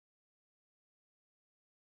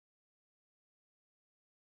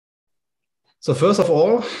So first of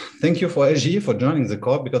all, thank you for LGE for joining the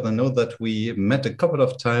call, because I know that we met a couple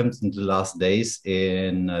of times in the last days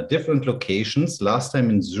in different locations. Last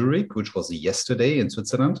time in Zurich, which was yesterday in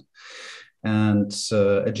Switzerland. And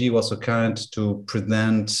LGE was so kind to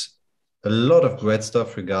present a lot of great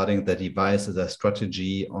stuff regarding the device as a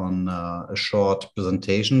strategy on a short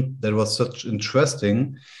presentation that was such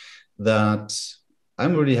interesting that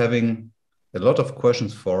I'm really having a lot of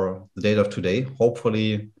questions for the date of today.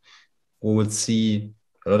 Hopefully, we will see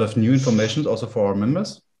a lot of new information also for our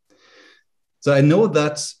members. So I know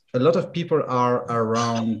that a lot of people are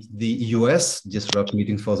around the US Disrupt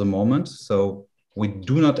meeting for the moment. So we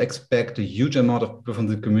do not expect a huge amount of people from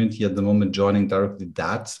the community at the moment joining directly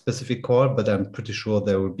that specific call, but I'm pretty sure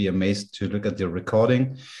they will be amazed to look at the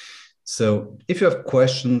recording. So if you have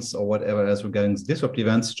questions or whatever else regarding the Disrupt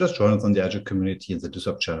events, just join us on the IGEL community in the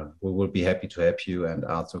Disrupt channel. We will be happy to help you and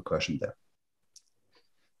answer a question there.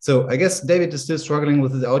 So I guess David is still struggling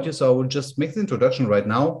with the audio, so I will just make the introduction right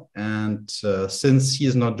now. And since he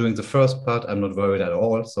is not doing the first part, I'm not worried at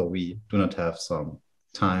all. So we do not have some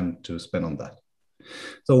time to spend on that.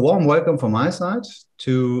 So warm welcome from my side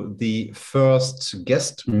to the first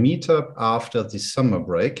guest meetup after the summer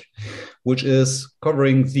break, which is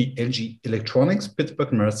covering the LGE Electronics,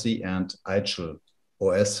 Pittsburgh Mercy, and IGEL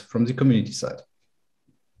OS from the community side.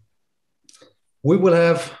 We will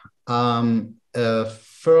have a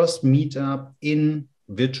first meetup in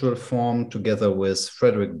virtual form together with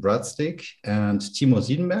Frederick Bradstick and Timo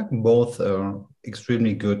Siedenberg, both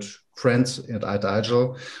extremely good friends at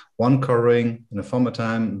IGEL, one covering in a former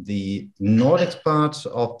time the Nordics part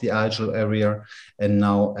of the IGEL area, and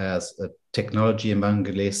now as a technology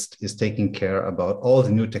evangelist is taking care about all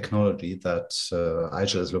the new technology that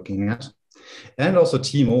IGEL is looking at. And also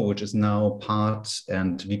Timo, which is now part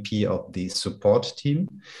and VP of the support team.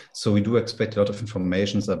 So we do expect a lot of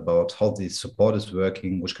information about how the support is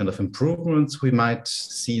working, which kind of improvements we might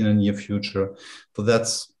see in the near future. So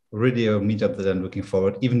that's really a meetup that I'm looking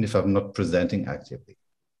forward, even if I'm not presenting actively.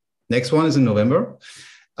 Next one is in November.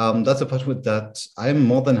 That's a part that I'm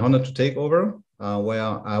more than honored to take over,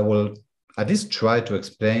 where I will at least try to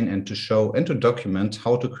explain and to show and to document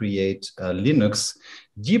how to create a Linux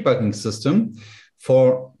debugging system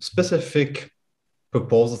for specific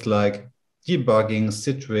proposals like debugging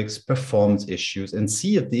Citrix performance issues, and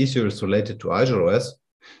see if the issue is related to IGEL OS,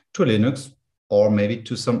 to Linux, or maybe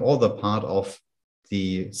to some other part of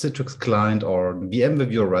the Citrix client or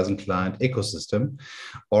VMware Horizon client ecosystem,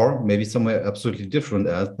 or maybe somewhere absolutely different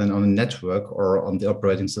than on a network or on the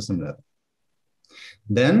operating system level.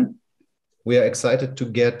 Then we are excited to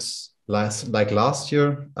get, like last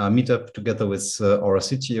year, a meetup together with our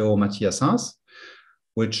CTO, Matthias Haas,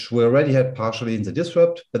 which we already had partially in the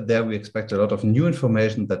Disrupt, but there we expect a lot of new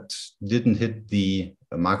information that didn't hit the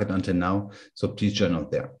market until now. So please join us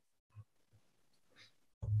there.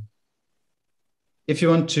 If you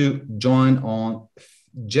want to join on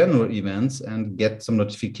general events and get some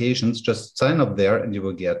notifications, just sign up there and you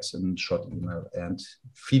will get a short email and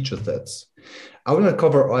feature sets. I will not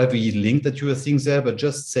cover every link that you are seeing there, but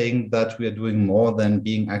just saying that we are doing more than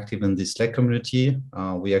being active in the Slack community.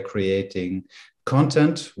 We are creating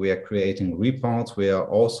content, we are creating reports, we are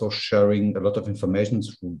also sharing a lot of information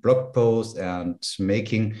through blog posts and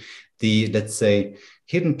making the, let's say,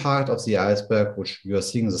 hidden part of the iceberg, which you are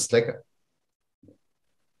seeing in the Slack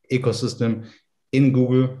ecosystem in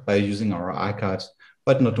Google by using our archives,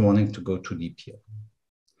 but not wanting to go too deep here.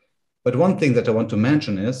 But one thing that I want to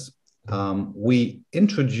mention is we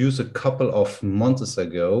introduced a couple of months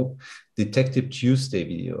ago Detective Tuesday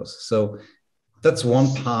videos. So that's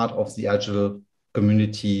one part of the IGEL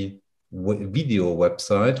community video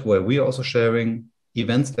website where we are also sharing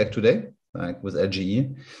events like today, like with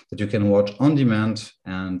LGE, that you can watch on demand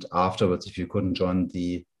and afterwards if you couldn't join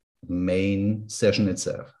the main session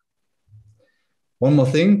itself. One more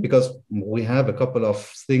thing, because we have a couple of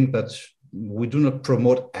things that we do not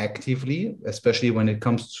promote actively, especially when it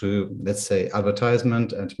comes to, let's say,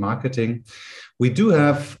 advertisement and marketing. We do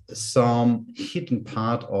have some hidden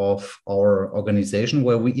part of our organization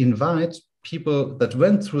where we invite people that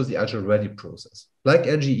went through the IGEL Ready process, like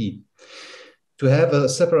LGE, to have a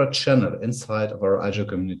separate channel inside of our IGEL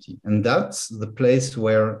community. And that's the place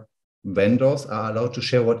where vendors are allowed to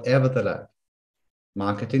share whatever they like.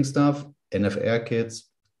 Marketing stuff, NFR kits,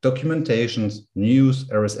 documentations, news,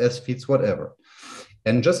 RSS feeds, whatever.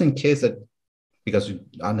 And just in case that, because you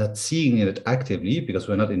are not seeing it actively, because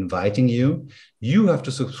we're not inviting you, you have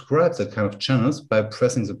to subscribe to that kind of channels by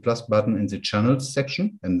pressing the plus button in the channels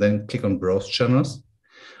section and then click on browse channels.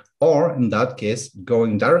 Or in that case,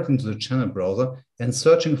 going directly into the channel browser and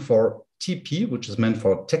searching for TP, which is meant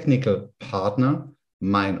for technical partner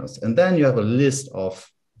minus. And then you have a list of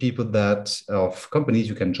people of companies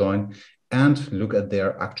you can join and look at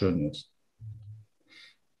their actual news.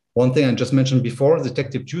 One thing I just mentioned before, the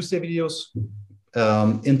Tech Tip Tuesday videos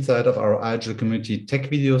inside of our IGEL Community Tech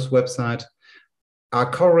Videos website are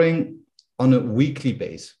covering on a weekly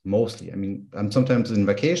base, mostly. I mean, I'm sometimes in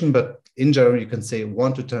vacation, but in general, you can say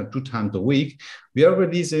 1 to 2 times a week. We are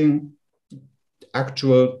releasing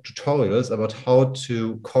actual tutorials about how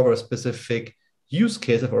to cover a specific use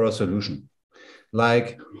case of our solution.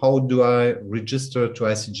 Like, how do I register to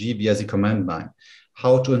ICG via the command line?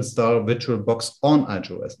 How to install VirtualBox on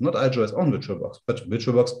IGEL OS, not IGEL OS on VirtualBox, but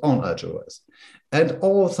VirtualBox on IGEL OS. And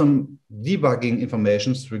all some debugging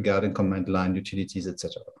informations regarding command line utilities,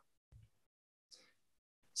 etc.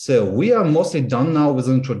 So we are mostly done now with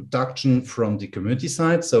an introduction from the community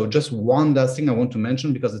side. So just one last thing I want to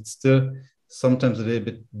mention, because it's still sometimes a little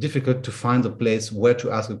bit difficult to find a place where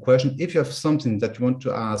to ask a question. If you have something that you want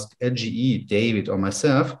to ask LGE, David, or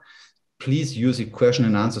myself, please use the question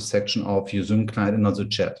and answer section of your Zoom client and not the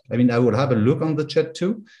chat. I mean, I will have a look on the chat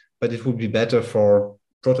too, but it would be better for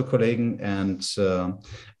protocolling and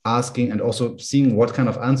asking and also seeing what kind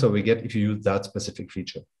of answer we get if you use that specific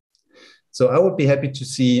feature. So I would be happy to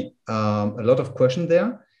see a lot of questions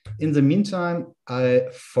there. In the meantime, I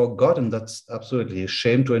forgot, and that's absolutely a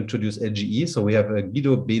shame, to introduce LGE. So we have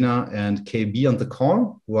Guido Beyna and KB on the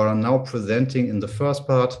call, who are now presenting in the first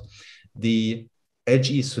part the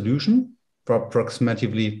LGE solution for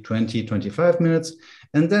approximately 20-25 minutes.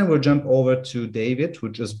 And then we'll jump over to David,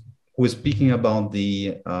 who is speaking about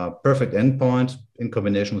the perfect endpoint in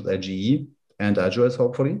combination with LGE and IGEL OS,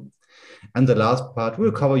 hopefully. And the last part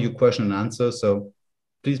will cover your question and answer. So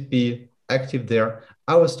please be active there.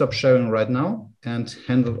 I will stop sharing right now and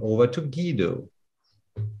hand it over to Guido.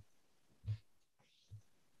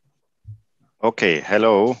 Okay,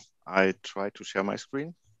 hello. I try to share my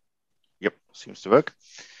screen. Yep, seems to work.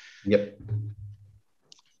 Yep.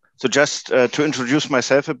 So just to introduce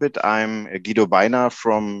myself a bit, I'm Guido Beyna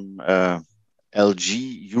from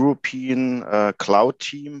LG European Cloud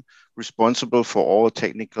team, responsible for all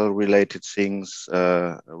technical related things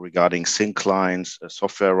regarding sync clients,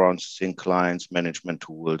 software around sync clients, management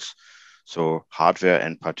tools, so hardware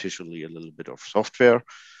and partially a little bit of software.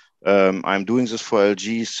 I'm doing this for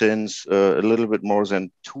LG since a little bit more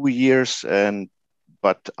than 2 years,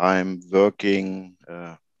 but I'm working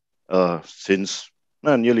since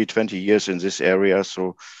nearly 20 years in this area.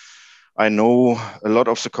 So I know a lot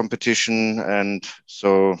of the competition, and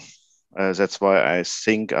so that's why I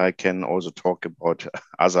think I can also talk about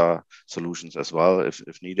other solutions as well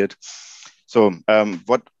if needed. So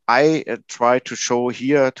what I try to show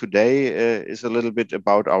here today is a little bit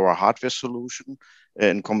about our hardware solution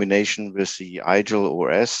in combination with the IGEL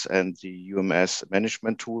OS and the UMS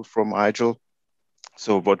management tool from IGEL.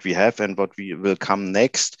 So what we have and what we will come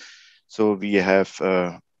next. So we have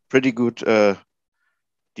pretty good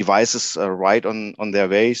devices right on their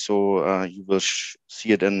way. So you will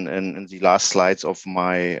see it in the last slides of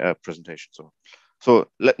my presentation. So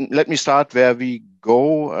let me start where we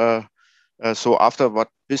go. So after what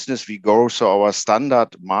business we go, so our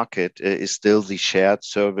standard market is still the shared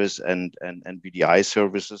service and VDI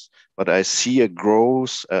services, but I see a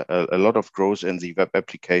growth, a lot of growth in the web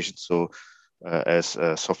applications. So as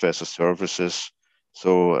software as a services.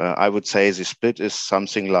 So I would say the split is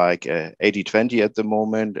something like 80-20 at the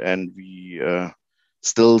moment, and we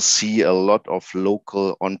still see a lot of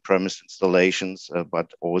local on-premise installations, but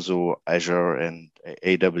also Azure and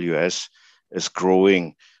AWS is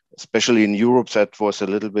growing. Especially in Europe, that was a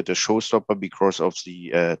little bit a showstopper because of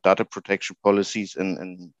the data protection policies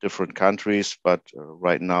in different countries. But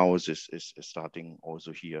right now, this is starting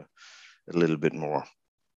also here a little bit more.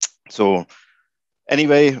 So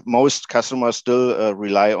anyway, most customers still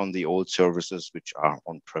rely on the old services which are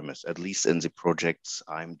on-premise, at least in the projects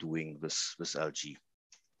I'm doing with LG.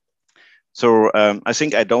 So I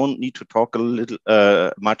think I don't need to talk a little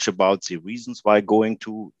much about the reasons why going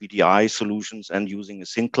to VDI solutions and using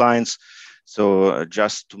sync clients. So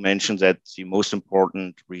just to mention that the most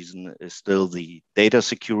important reason is still the data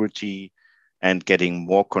security and getting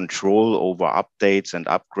more control over updates and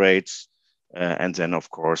upgrades. And then, of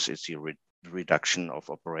course, it's the reduction of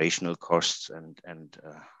operational costs and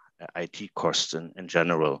IT costs in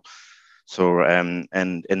general. So and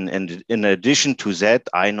in addition to that,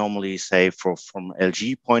 I normally say from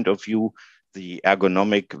LG point of view, the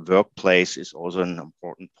ergonomic workplace is also an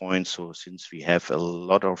important point. So since we have a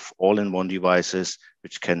lot of all-in-one devices,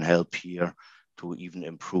 which can help here to even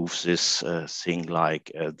improve this thing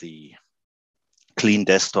like the clean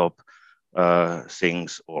desktop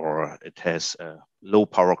things, or it has low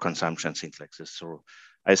power consumption, things like this. So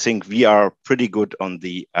I think we are pretty good on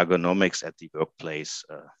the ergonomics at the workplace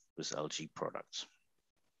with LG products.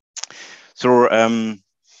 So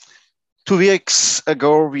 2 weeks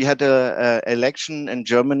ago, we had an election in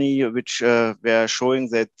Germany, which were showing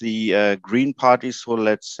that the Green parties, so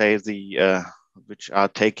let's say the which are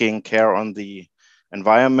taking care on the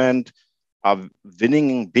environment, are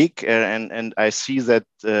winning big, and I see that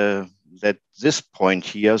that this point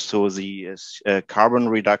here, so the carbon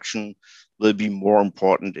reduction will be more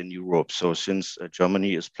important in Europe. So since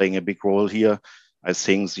Germany is playing a big role here, I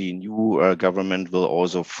think the new government will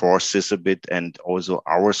also force this a bit, and also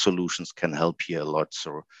our solutions can help here a lot.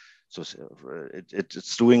 So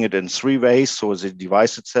it's doing it in 3 ways. So the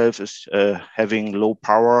device itself is having low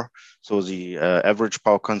power. So the average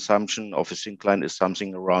power consumption of a syncline is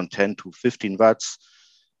something around 10 to 15 watts.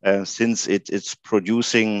 Since it's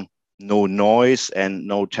producing no noise and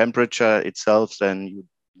no temperature itself, then you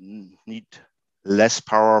need less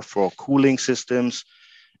power for cooling systems.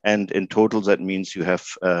 And in total, that means you have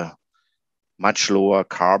much lower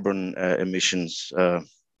carbon emissions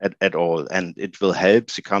at all. And it will help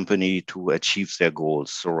the company to achieve their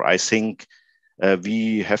goals. So I think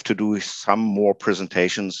we have to do some more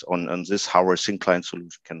presentations on this, how our syncline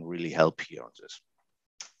solution can really help here on this.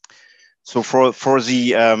 So for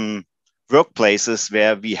the workplaces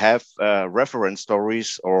where we have reference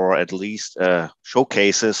stories, or at least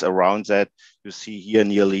showcases around that, you see here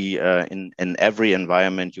nearly in every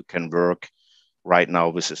environment you can work right now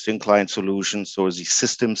with a syncline solution. So the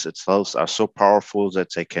systems itself are so powerful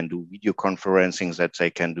that they can do video conferencing, that they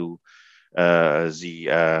can do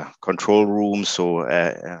the control room. So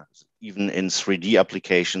even in 3D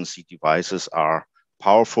applications, the devices are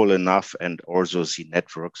powerful enough, and also the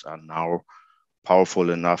networks are now powerful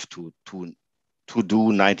enough to do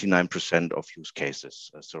 99% of use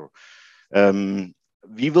cases. So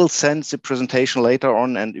we will send the presentation later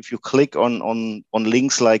on, and if you click on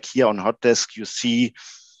links like here on Hotdesk, you see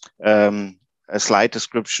a light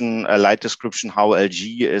description how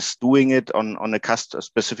LG is doing it on a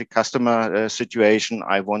specific customer situation.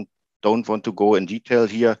 I don't want to go in detail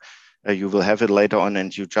here. You will have it later on,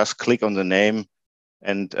 and you just click on the name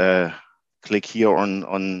and click here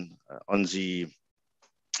on the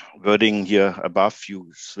wording here above.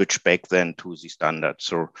 You switch back then to the standard.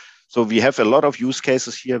 So we have a lot of use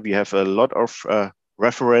cases here. We have a lot of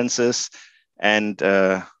references, and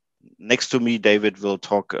next to me, David will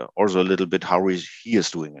talk also a little bit how he is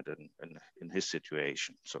doing it in his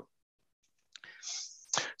situation. So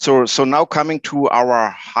now coming to our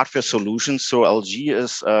hardware solutions. So LG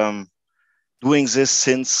is doing this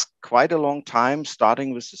since quite a long time,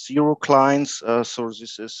 starting with the 0 clients. So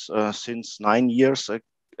this is since 9 years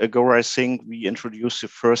ago, I think, we introduced the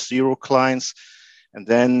first 0 clients. And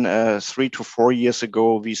then 3 to 4 years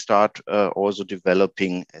ago, we start also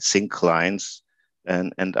developing sync clients.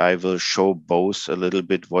 And I will show both a little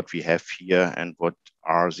bit what we have here and what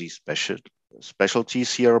are the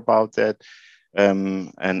specialties here about that.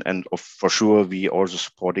 And for sure, we also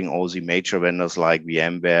supporting all the major vendors like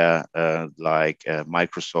VMware, like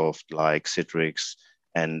Microsoft, like Citrix,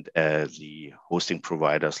 and the hosting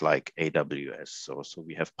providers like AWS. So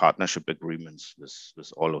we have partnership agreements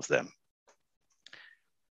with all of them.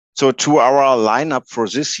 So to our lineup for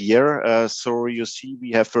this year, so you see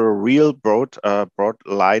we have a real broad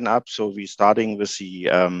lineup. So we're starting with the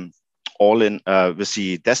with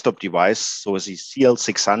the desktop device, so the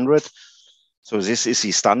CL600. So this is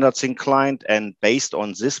the standard sync client, and based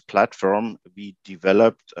on this platform, we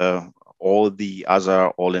developed all the other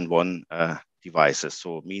all-in-one devices.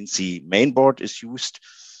 So it means the main board is used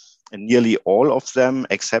in nearly all of them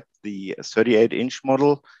except the 38-inch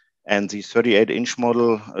model. And the 38-inch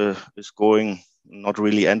model is going not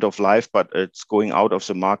really end of life, but it's going out of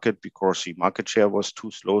the market because the market share was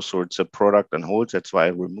too slow. So it's a product on hold. That's why I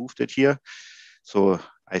removed it here. So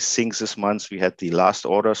I think this month we had the last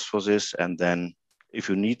orders for this. And then if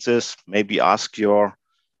you need this, maybe ask your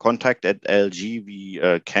contact at LG. We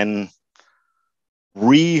can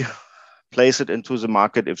replace it into the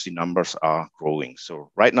market if the numbers are growing.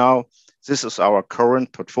 So right now, this is our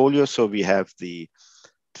current portfolio. So we have the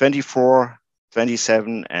 24,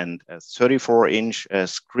 27, and 34-inch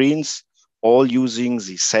screens, all using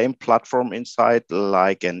the same platform inside,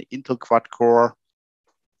 like an Intel quad-core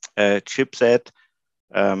chipset.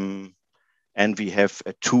 And we have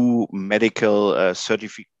 2 medical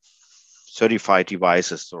certified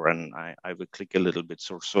devices. So, and I will click a little bit.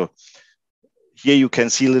 So here you can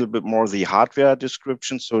see a little bit more the hardware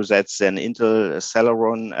description. So that's an Intel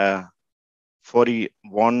Celeron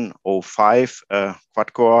 4105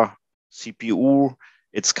 quad-core CPU.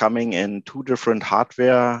 It's coming in 2 different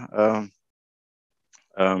hardware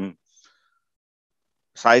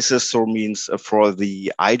sizes. So means for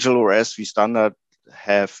the IGEL OS, we standard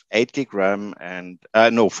have 8 gig RAM and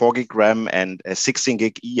 4 gig RAM and a 16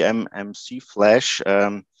 gig eMMC flash.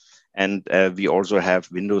 And we also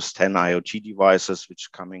have Windows 10 IoT devices,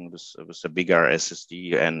 which coming with a bigger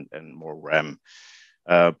SSD and more RAM.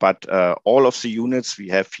 But all of the units we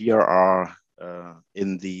have here are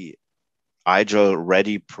in the IGEL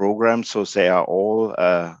Ready program. So they are all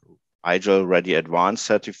IGEL Ready Advanced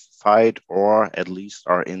certified, or at least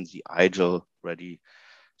are in the IGEL Ready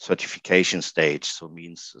certification stage. So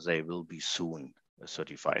means they will be soon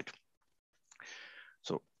certified.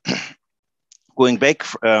 So going back,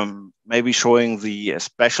 maybe showing the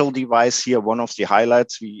special device here. One of the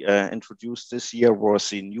highlights we introduced this year was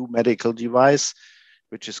the new medical device,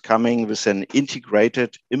 which is coming with an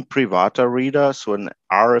integrated Imprivata reader, so an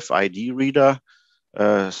RFID reader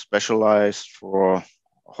specialized for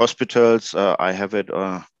hospitals. I have it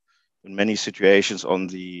in many situations on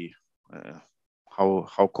the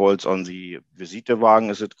how called on the Visitewagen,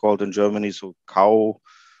 is it called in Germany? So cow,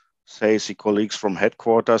 says the colleagues from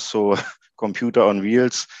headquarters. So computer on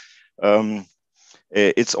wheels.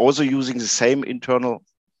 It's also using the same internal,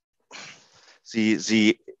 same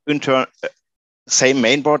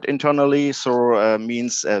mainboard internally. So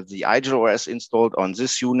means the IGEL OS installed on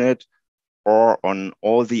this unit or on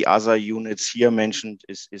all the other units here mentioned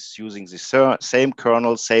is using the same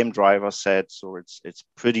kernel, same driver set. So it's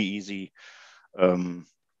pretty easy to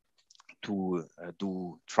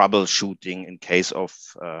do troubleshooting in case of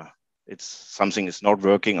something is not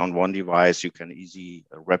working on one device. You can easily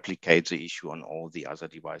replicate the issue on all the other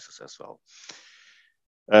devices as well.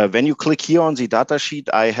 When you click here on the data sheet,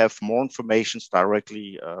 I have more information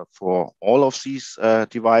directly for all of these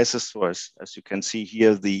devices. So as you can see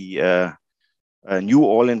here, the new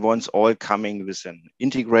all-in-ones all coming with an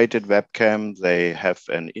integrated webcam. They have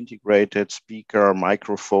an integrated speaker,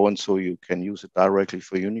 microphone, so you can use it directly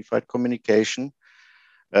for unified communication.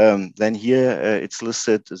 Then here it's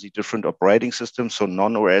listed as the different operating systems. So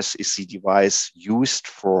non-OS is the device used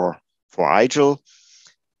for IGEL.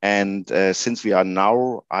 And since we are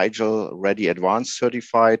now IGEL Ready Advanced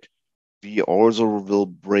certified, we also will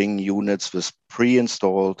bring units with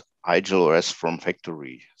pre-installed IGEL OS from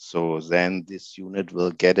factory. So then this unit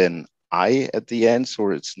will get an I at the end.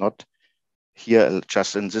 So it's not here,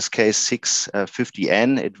 just in this case,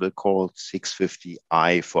 650N, it will call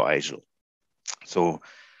 650I for IGEL. So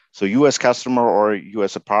you as customer or you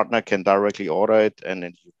as a partner can directly order it, and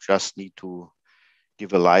then you just need to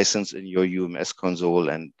give a license in your UMS console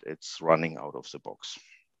and it's running out of the box.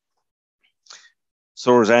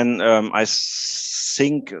 So then I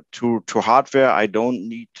think to hardware, I don't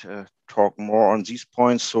need to talk more on these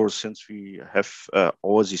points. So since we have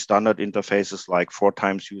all the standard interfaces like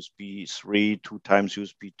 4x USB 3, 2x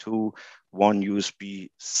USB 2, 1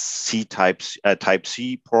 USB-C type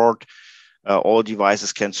C port, all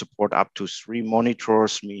devices can support up to 3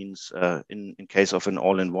 monitors, means in case of an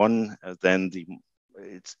all-in-one, then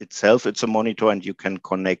it's a monitor and you can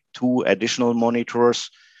connect 2 additional monitors.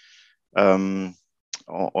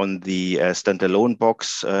 On the standalone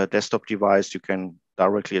box desktop device, you can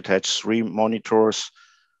directly attach 3 monitors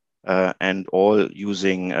and all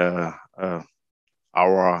using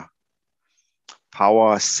our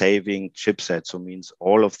power saving chipset. So means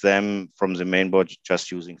all of them from the mainboard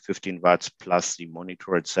just using 15 watts plus the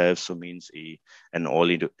monitor itself. So means an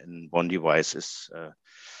all-in-one device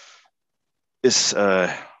is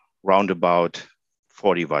round about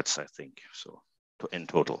 40 watts, I think, so in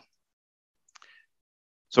total.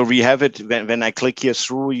 So we have it, when I click here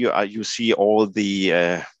through, you see all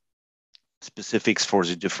the specifics for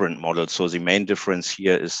the different models. So the main difference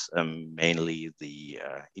here is mainly the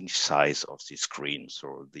inch size of the screen.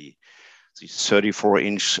 So the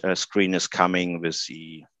 34-inch screen is coming with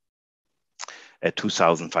the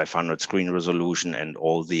 2500 screen resolution, and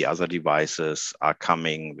all the other devices are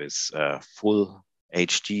coming with full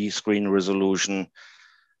HD screen resolution.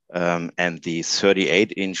 And the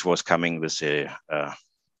 38-inch was coming with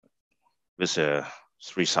a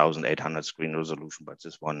 3800 screen resolution, but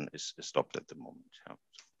this one is stopped at the moment. Yeah.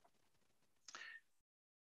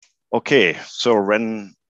 Okay, so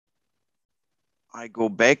when I go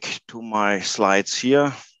back to my slides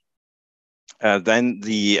here, then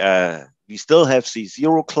we still have the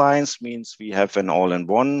 0 clients, means we have an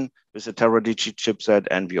all-in-one with a teradigit chipset,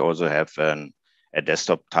 and we also have a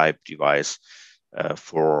desktop type device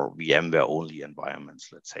for VMware only environments,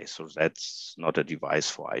 let's say. So that's not a device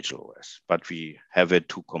for IGEL OS, but we have it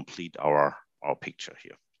to complete our picture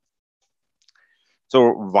here.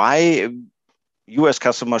 So why you as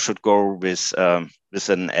customer should go with an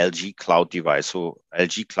LG cloud device? So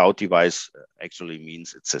LG cloud device actually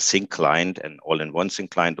means it's a sync client, an all-in-one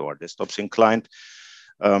sync client or a desktop sync client.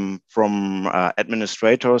 From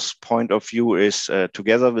administrator's point of view is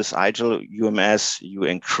together with IGEL UMS, you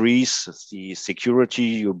increase the security,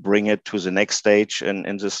 you bring it to the next stage, and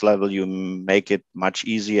in this level, you make it much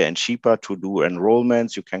easier and cheaper to do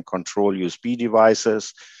enrollments. You can control USB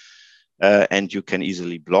devices, and you can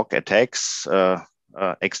easily block attacks,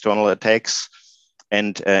 external attacks.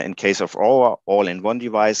 And in case of all-in-one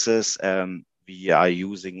devices, we are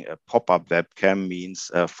using a pop-up webcam,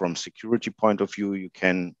 means from security point of view, you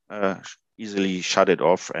can easily shut it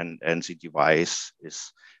off and the device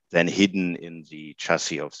is then hidden in the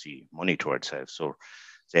chassis of the monitor itself. So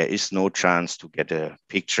there is no chance to get a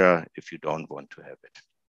picture if you don't want to have it.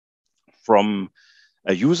 From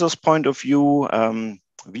a user's point of view,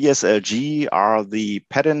 we as LG are the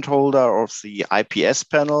patent holder of the IPS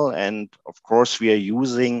panel. And of course, we are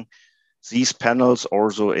using these panels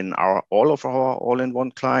also in all of our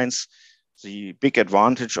all-in-one clients. The big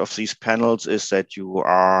advantage of these panels is that you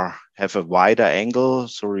have a wider angle,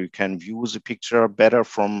 so you can view the picture better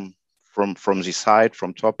from the side,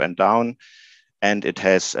 from top and down, and it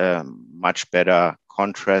has much better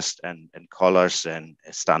contrast and colors than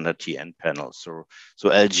a standard TN panel. So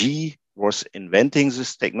LG was inventing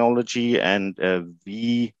this technology, and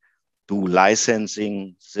we do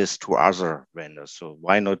licensing this to other vendors. So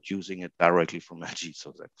why not using it directly from LG?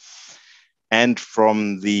 And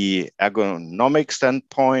from the ergonomic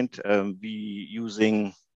standpoint, we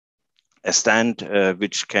using a stand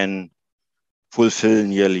which can fulfill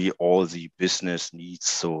nearly all the business needs.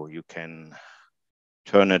 So you can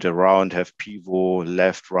turn it around, have pivot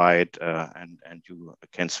left, right, and you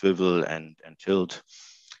can swivel and tilt.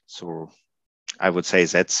 So I would say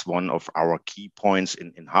that's one of our key points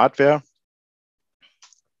in hardware.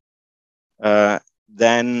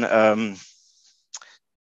 Then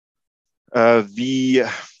we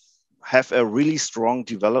have a really strong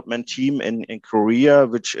development team in Korea,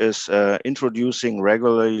 which is introducing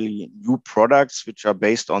regularly new products, which are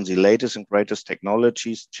based on the latest and greatest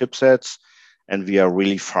technologies, chipsets, and we are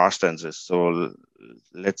really fast in this. So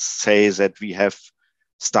let's say that we have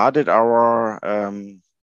started our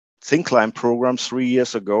ThinkLine program 3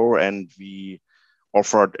 years ago, and we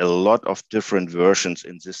offered a lot of different versions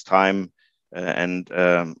in this time.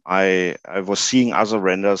 I was seeing other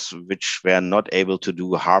vendors which were not able to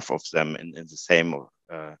do half of them in the same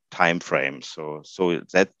time frame. So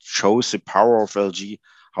that shows the power of LG,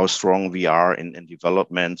 how strong we are in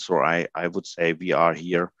development. So I would say we are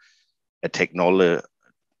here a technology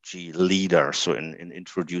leader, so in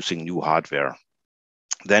introducing new hardware.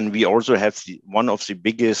 Then we also have one of the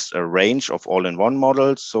biggest range of all-in-one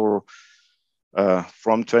models. So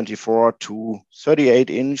from 24 to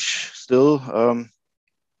 38 inch still,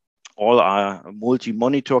 all are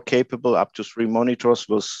multi-monitor capable, up to 3 monitors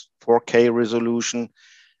with 4K resolution.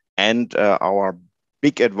 And our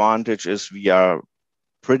big advantage is we are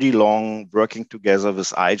pretty long working together with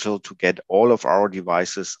IGEL to get all of our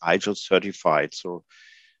devices IGEL certified. So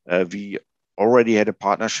we already had a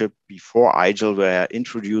partnership before IGEL were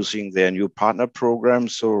introducing their new partner program.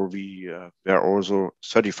 So we were also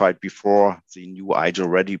certified before the new IGEL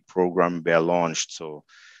Ready program were launched. So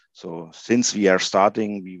since we are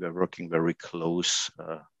starting, we were working very close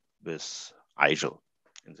with IGEL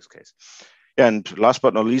in this case. And last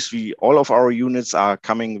but not least, all of our units are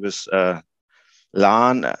coming with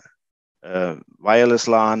LAN, wireless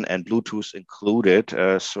LAN and Bluetooth included.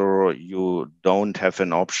 So you don't have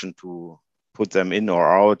an option to put them in or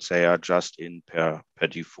out. They are just in per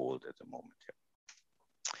default at the moment.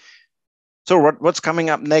 Yeah. So what's coming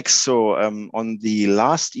up next? So on the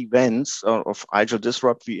last events of IGEL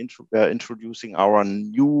Disrupt, we are introducing our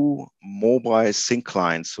new mobile sync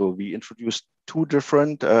client. So we introduced 2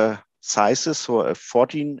 different sizes, so a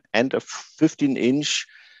 14 and a 15-inch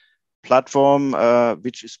platform,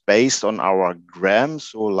 which is based on our GRAM.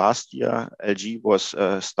 So last year, LG was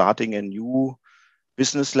starting a new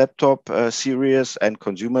business laptop series and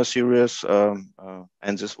consumer series,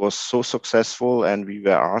 and this was so successful, and we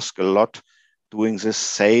were asked a lot doing this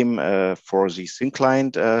same for the sync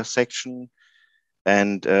client section.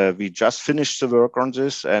 And we just finished the work on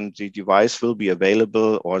this, and the device will be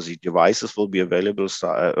available, or the devices will be available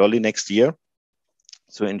early next year.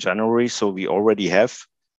 So in January, so we already have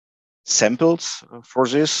samples for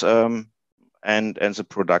this, and the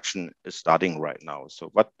production is starting right now.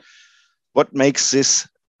 So what makes this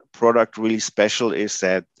product really special is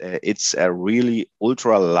that it's a really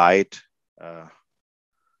ultra light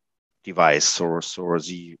device. So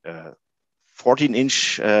the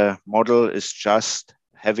 14-inch model is just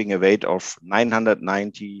having a weight of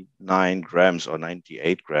 999 grams or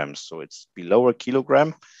 98 grams. So it's below a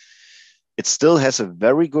kilogram. It still has a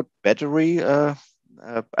very good battery, a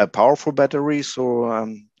powerful battery.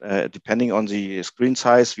 So depending on the screen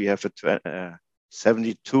size, we have a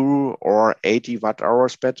 72 or 80 watt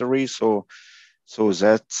hours battery. So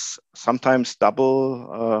that's sometimes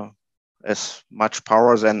double as much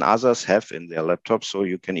power than others have in their laptops. So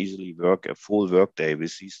you can easily work a full workday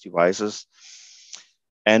with these devices.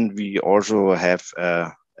 And we also have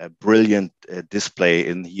a brilliant display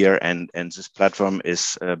in here. And this platform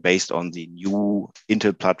is based on the new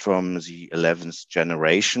Intel platform, the 11th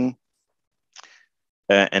generation.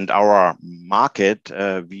 And our market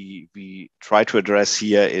we try to address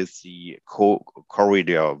here is the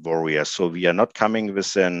corridor warrior. So we are not coming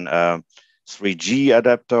with an 3G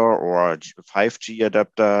adapter or a 5G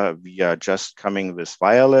adapter. We are just coming with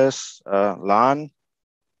wireless LAN.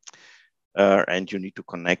 And you need to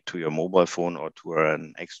connect to your mobile phone or to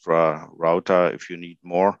an extra router if you need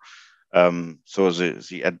more. So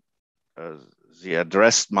the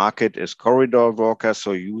addressed market is corridor workers,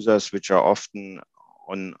 so users which are often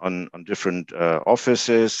on different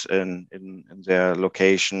offices in their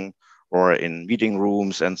location or in meeting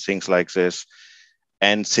rooms and things like this.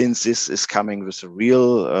 And since this is coming with a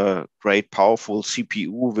real great powerful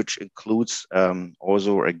CPU, which includes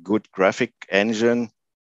also a good graphic engine,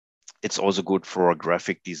 it's also good for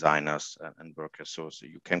graphic designers and workers. So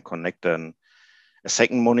you can connect a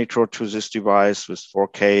second monitor to this device with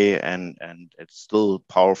 4K, and it's still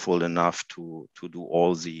powerful enough to do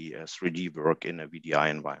all the 3D work in a VDI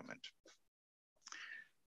environment.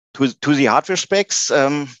 To the hardware specs,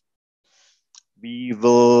 we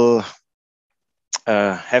will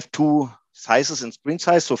have two sizes in screen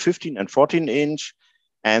size, so 15 and 14 inch.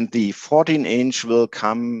 And the 14-inch will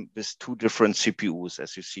come with two different CPUs.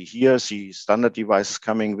 As you see here, the standard device is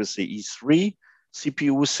coming with the E3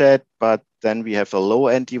 CPU set, but then we have a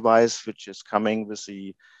low-end device which is coming with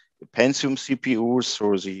the Pentium CPU,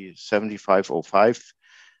 so the 7505,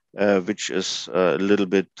 which is a little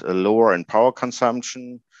bit lower in power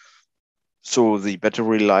consumption. So the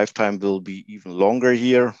battery lifetime will be even longer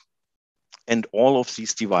here. And all of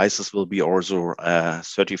these devices will be also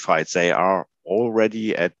certified. They are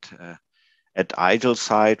already at IGEL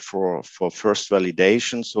side for first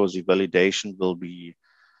validation. So the validation will be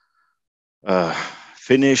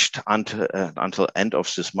finished until end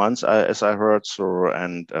of this month, as I heard. So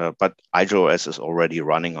but IGEL OS is already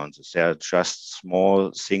running on this. There are just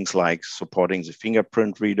small things like supporting the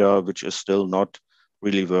fingerprint reader, which is still not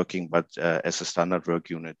really working, but as a standard work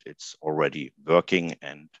unit, it's already working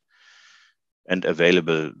and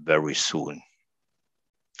available very soon.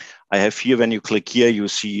 I have here, when you click here, you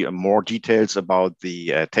see more details about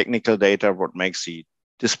the technical data, what makes the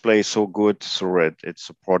display so good. So it's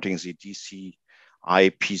supporting the DCI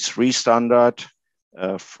P3 standard.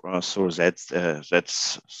 So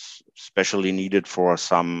that's specially needed for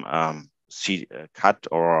some CAD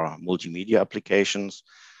or multimedia applications.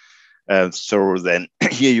 So then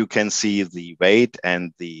here you can see the weight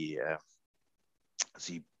and the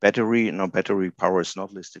battery. No, battery power is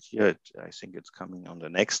not listed here. I think it's coming on the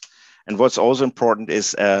next. And what's also important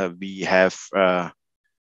is we have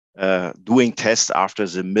doing tests after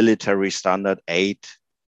the military standard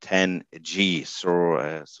 810G.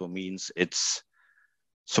 So means it's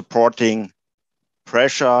supporting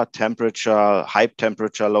pressure, temperature, high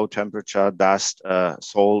temperature, low temperature, dust,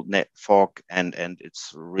 soil, net, fog, and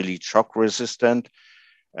it's really shock resistant.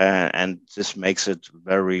 And this makes it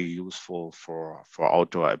very useful for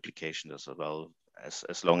outdoor applications as well,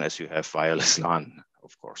 as long as you have wireless LAN,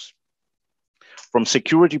 of course. From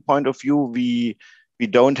security point of view, we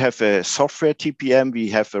don't have a software TPM. We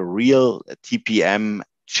have a real TPM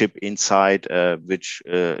chip inside, which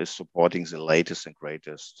is supporting the latest and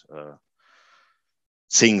greatest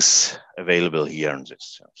things available here in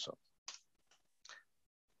this. So,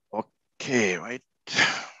 okay, right.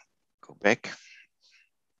 Go back.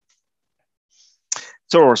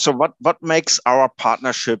 So what makes our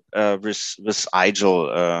partnership with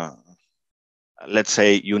IGEL, let's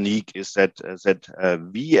say, unique is that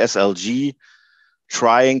we as LG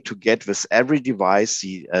trying to get with every device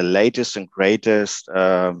the latest and greatest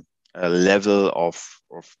level of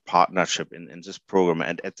partnership in this program.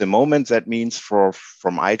 And at the moment, that means from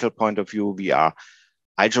IGEL point of view, we are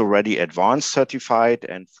IGEL Ready Advanced certified,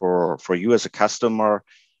 and for you as a customer,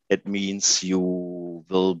 it means you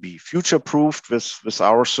will be future-proofed with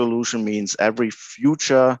our solution, means every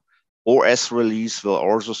future OS release will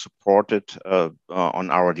also support it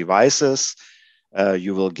on our devices.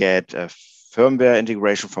 You will get firmware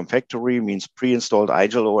integration from factory, means pre-installed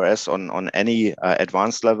IGEL OS on any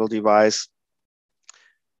advanced level device.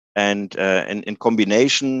 And in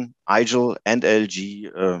combination, IGEL and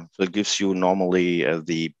LG will gives you normally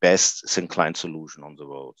the best thin client solution on the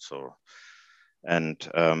world. So, and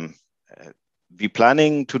we're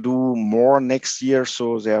planning to do more next year.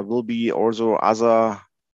 So there will be also other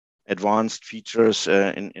advanced features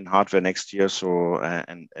in hardware next year. So,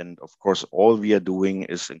 and of course, all we are doing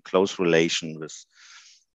is in close relation with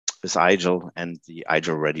IGEL and the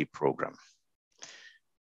IGEL Ready program.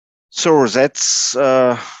 So that's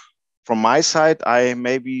from my side. I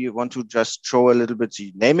maybe want to just show a little bit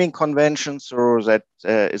the naming convention. So that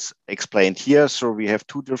is explained here. So we have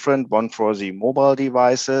two different, one for the mobile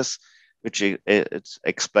devices, which it's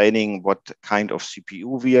explaining what kind of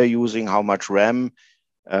CPU we are using, how much RAM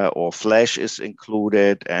or flash is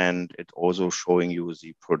included, and it also showing you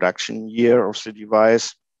the production year of the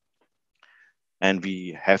device. And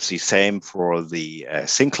we have the same for the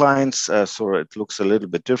thin clients, so it looks a little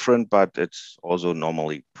bit different, but it's also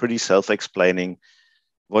normally pretty self-explaining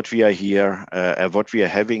what we are here, what we are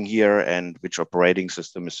having here, and which operating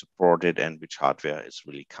system is supported, and which hardware is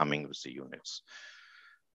really coming with the units.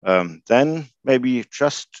 Then maybe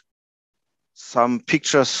just some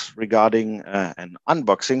pictures regarding an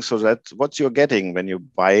unboxing. So that's what you're getting when you're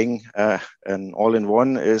buying an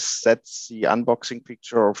all-in-one. That's the unboxing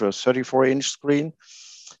picture of a 34-inch screen.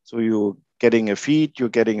 So you're getting a feed, you're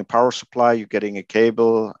getting a power supply, you're getting a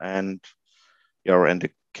cable, and you're in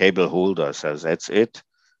the cable holder. So that's it.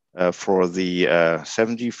 For the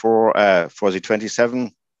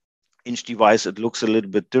 27-inch device, it looks a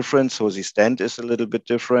little bit different. So the stand is a little bit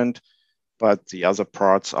different, but the other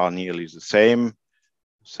parts are nearly the same.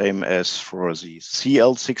 Same as for the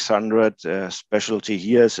CL600 specialty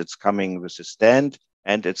here is it's coming with a stand,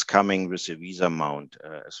 and it's coming with a VISA mount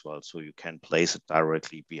as well. So you can place it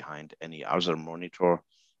directly behind any other monitor.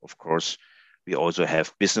 Of course, we also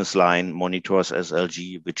have business line monitors as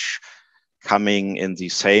LG, which coming in the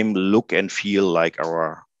same look and feel like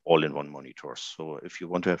our all-in-one monitors. So if you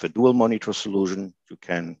want to have a dual monitor solution, you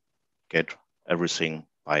can get everything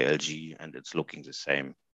by LG, and it's looking the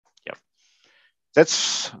same. Yeah,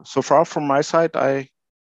 that's so far from my side. I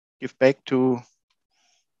give back to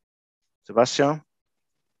Sebastien.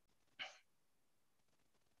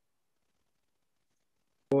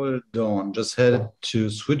 Hold on, just had to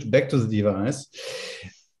switch back to the device.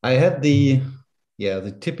 I had the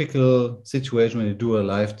typical situation when you do a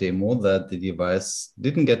live demo that the device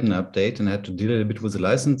didn't get an update and I had to deal a little bit with the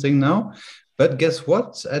licensing now. But guess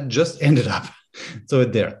what? I just ended up. So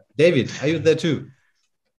there. David, are you there too?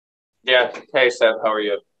 Yeah. Hey, Seb, how are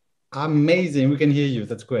you? Amazing. We can hear you.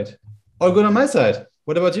 That's great. All good on my side.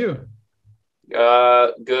 What about you?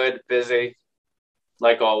 Good, busy,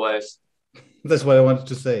 like always. That's what I wanted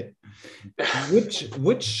to say. Which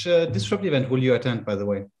Disrupt event will you attend, by the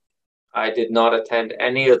way? I did not attend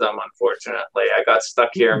any of them, unfortunately. I got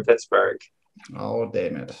stuck here in Pittsburgh. Oh,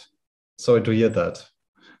 damn it. Sorry to hear that.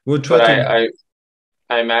 We'll try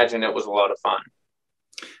I imagine it was a lot of fun.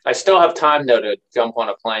 I still have time, though, to jump on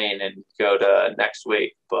a plane and go to next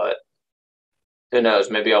week, but who knows?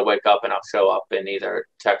 Maybe I'll wake up and I'll show up in either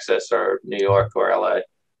Texas or New York or LA.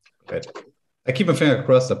 Great. I keep my finger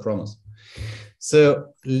crossed, I promise.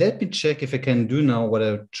 So let me check if I can do now what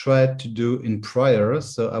I tried to do in prior.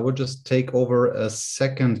 So I will just take over a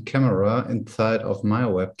second camera inside of my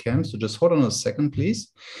webcam. So just hold on a second,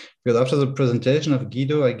 please. Because after the presentation of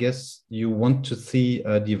Guido, I guess you want to see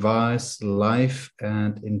a device live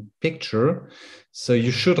and in picture. So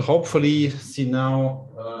you should hopefully see now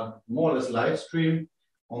more or less live stream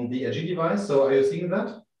on the LG device. So are you seeing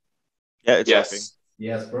that? Yeah, it's yes. working.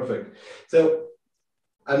 Yes, perfect. So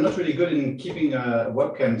I'm not really good in keeping a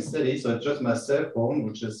webcam steady, so it's just my cell phone,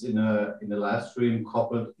 which is in a live stream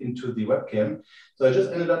coupled into the webcam. So I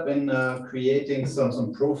just ended up in creating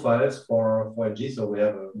some profiles for LG. So we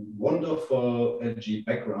have a wonderful LG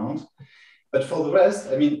background. But for the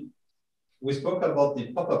rest, I mean, we spoke about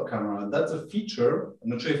the pop-up camera. That's a feature.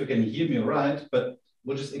 I'm not sure if you can hear me right, but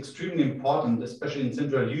which is extremely important, especially in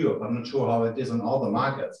Central Europe. I'm not sure how it is on other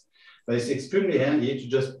markets, but it's extremely handy to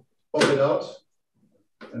just pop it out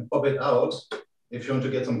and pop it out if you want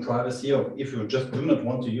to get some privacy or if you just do not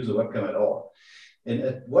want to use a webcam at all.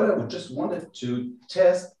 And what I would just wanted to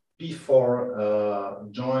test before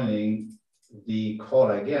joining the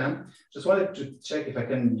call again, just wanted to check if I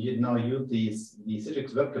can now use the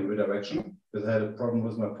Citrix webcam redirection because I had a problem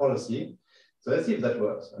with my policy. So let's see if that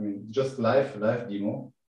works. I mean, just live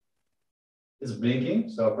demo. It's blinking,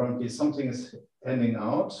 so apparently something is handing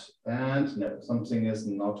out, and no, something is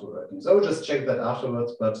not working. So I will just check that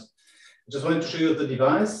afterwards, but just wanted to show you the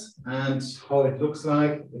device and how it looks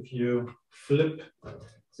like if you flip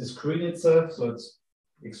the screen itself. So it's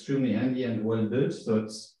extremely handy and well built. So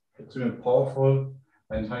it's extremely powerful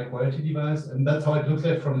and high quality device. And that's how it looks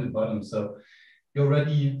like from the bottom. So you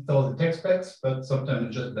already saw the tech specs, but sometimes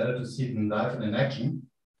it's just better to see it in live and in action.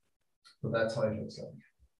 So that's how it looks like.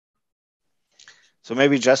 So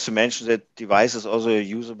maybe just to mention that device is also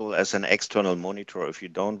usable as an external monitor. If you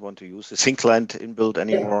don't want to use the thin client inbuilt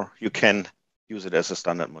anymore, you can use it as a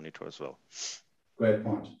standard monitor as well. Great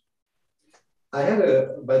point. I had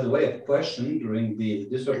by the way, a question during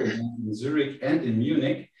this representation in Zurich and in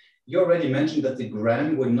Munich. You already mentioned that the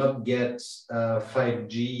GRAM will not get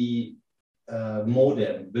 5G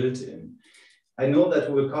modem built in. I know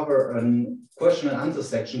that we'll cover a question and answer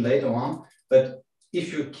section later on, but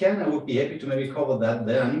if you can, I would be happy to maybe cover that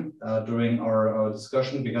then during our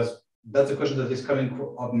discussion, because that's a question that is coming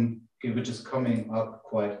up, which is coming up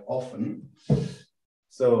quite often.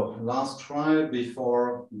 So last try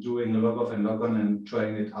before doing a log off and log on and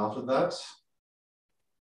trying it after that.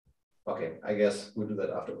 Okay, I guess we'll do that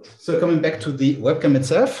afterwards. So coming back to the webcam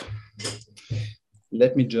itself,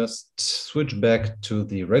 let me just switch back to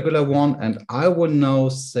the regular one. And I will now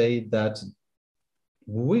say that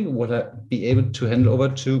we will be able to hand over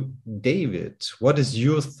to David. What is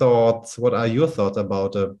your thoughts? What are your thoughts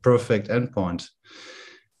about a perfect endpoint?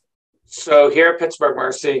 So here at Pittsburgh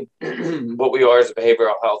Mercy, what we are is a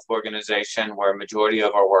behavioral health organization where a majority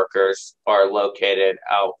of our workers are located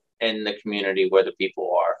out in the community where the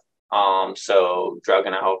people are. So drug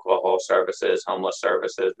and alcohol services, homeless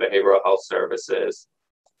services, behavioral health services.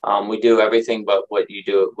 We do everything but what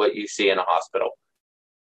you see in a hospital.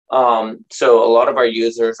 So a lot of our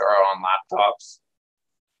users are on laptops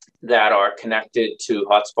that are connected to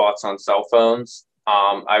hotspots on cell phones.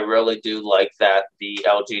 I really do like that the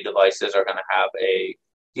LG devices are going to have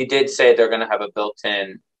you did say they're going to have a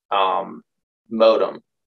built-in modem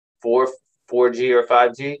for 4G or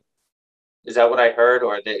 5G. Is that what I heard?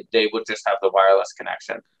 Or they would just have the wireless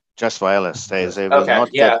connection? Just wireless. They will okay, not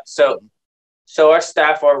yeah. So our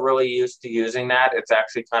staff are really used to using that. It's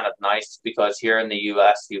actually kind of nice because here in the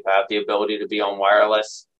US, you have the ability to be on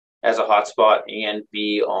wireless as a hotspot and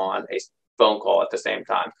be on a phone call at the same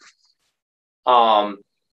time.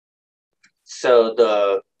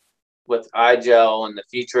 So with IGEL and the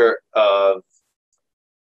future of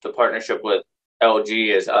the partnership with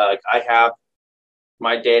LG is I have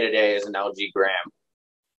my day-to-day is an LG Gram,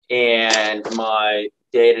 and my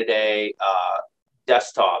day-to-day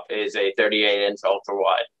desktop is a 38-inch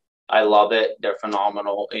ultra-wide. I love it. They're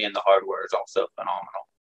phenomenal, and the hardware is also phenomenal.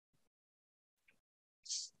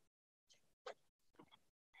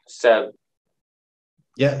 So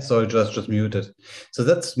yeah, so it was just muted. So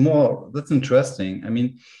that's interesting. I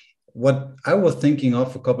mean, what I was thinking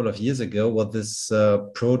of a couple of years ago was this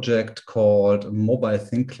project called Mobile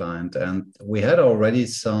Thin Client. And we had already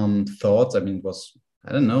some thoughts. I mean, it was,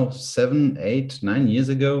 I don't know, 7, 8, 9 years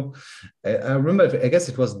ago. I remember, I guess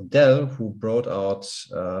it was Dell who brought out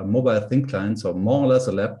Mobile Thin Client. So more or less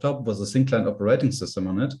a laptop with a thin client operating system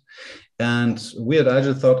on it. And we at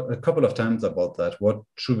IGEL thought a couple of times about that. What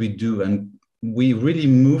should we do? And we really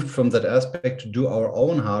moved from that aspect to do our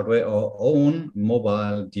own hardware, our own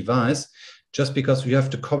mobile device, just because we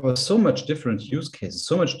have to cover so much different use cases,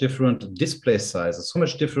 so much different display sizes, so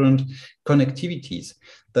much different connectivities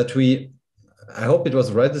that I hope it was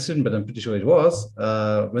the right decision, but I'm pretty sure it was,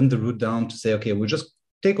 went the route down to say, okay, we'll just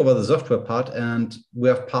take over the software part, and we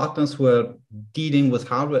have partners who are dealing with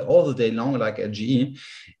hardware all the day long, like LGE,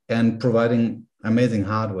 and providing amazing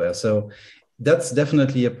hardware. So that's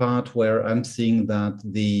definitely a part where I'm seeing that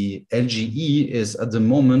the LGE is at the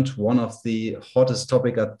moment one of the hottest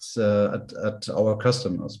topic at our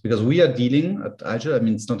customers, because we are dealing at IGEL, I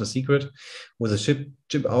mean, it's not a secret, with a chip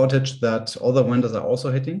outage that other vendors are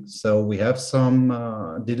also hitting. So we have some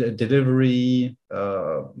delivery.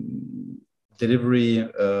 Well,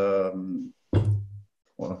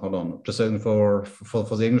 hold on, just saying for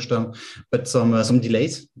the English term, but some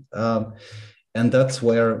delays. And that's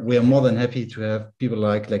where we are more than happy to have people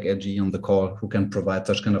like LGE on the call who can provide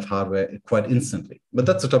such kind of hardware quite instantly. But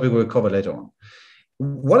that's a topic we'll cover later on.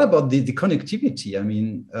 What about the connectivity? I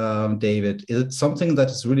mean, David, is it something that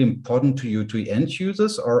is really important to you, to end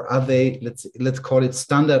users, or are they, let's call it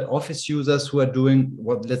standard office users who are doing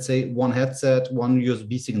what, let's say, one headset, one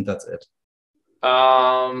USB stick, and that's it?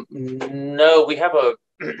 No, we have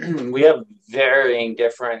we have varying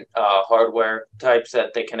different hardware types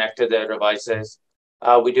that they connect to their devices.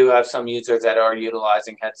 We do have some users that are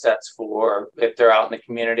utilizing headsets for if they're out in the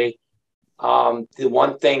community. The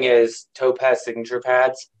one thing is Topaz signature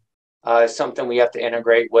pads is something we have to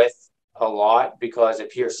integrate with a lot, because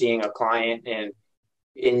if you're seeing a client and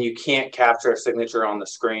you can't capture a signature on the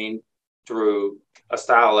screen through a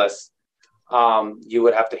stylus, you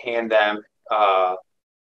would have to hand them a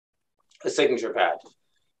signature pad.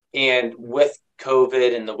 And with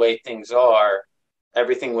COVID and the way things are,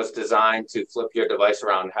 everything was designed to flip your device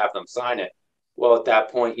around and have them sign it. Well, at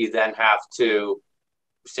that point, you then have to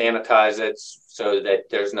sanitize it so that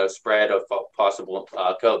there's no spread of possible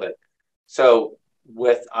COVID. So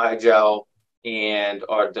with IGEL and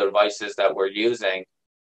our devices that we're using,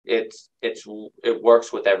 it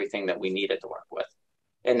works with everything that we need it to work with.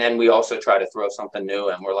 And then we also try to throw something new,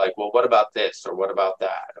 and we're like, well, what about this, or what about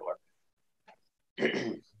that, or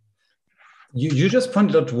you just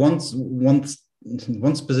pointed out one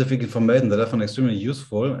specific information that I found extremely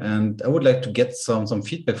useful, and I would like to get some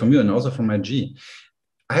feedback from you and also from IG.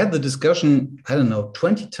 I had the discussion, I don't know,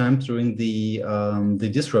 20 times during the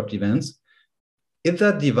Disrupt events. Is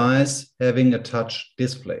that device having a touch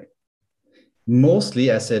display?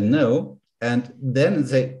 Mostly I said no, and then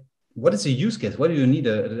say, what is the use case? Why do you need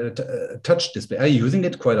a touch display? Are you using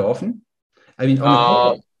it quite often? I mean,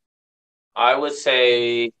 I would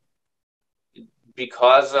say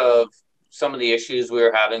because of some of the issues we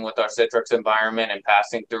were having with our Citrix environment and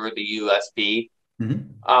passing through the USB,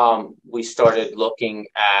 we started looking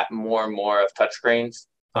at more and more of touchscreens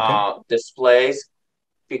displays,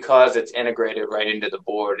 because it's integrated right into the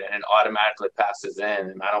board and it automatically passes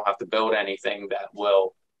in, and I don't have to build anything that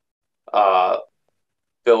will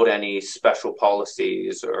build any special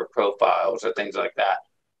policies or profiles or things like that.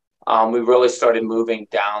 We really started moving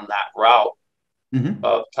down that route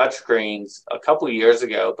of touchscreens a couple of years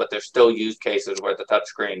ago, but there's still use cases where the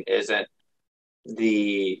touchscreen isn't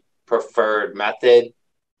the preferred method,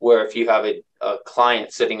 where if you have a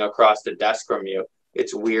client sitting across the desk from you,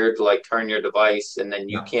 it's weird to like turn your device and then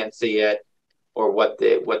you can't see it or what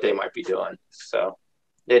they might be doing. So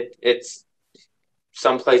it's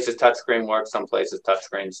some places touchscreen works, some places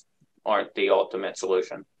touchscreens aren't the ultimate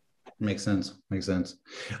solution. Makes sense. Makes sense.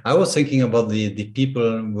 I was thinking about the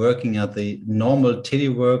people working at the normal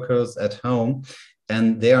teleworkers at home.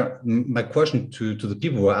 And my question to the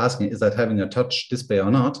people who are asking, is that having a touch display or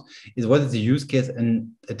not, is what is the use case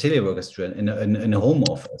in a teleworker situation, in a home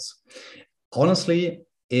office? Honestly,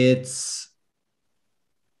 it's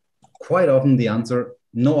quite often the answer,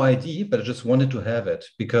 no ID, but I just wanted to have it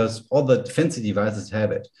because all the fancy devices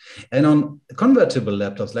have it. And on convertible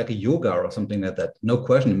laptops, like a Yoga or something like that, no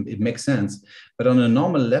question, it makes sense. But on a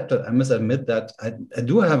normal laptop, I must admit that I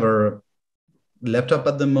do have a laptop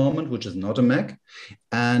at the moment, which is not a Mac,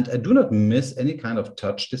 and I do not miss any kind of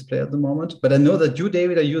touch display at the moment. But I know that you,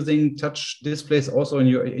 David, are using touch displays also in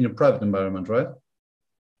your private environment, right?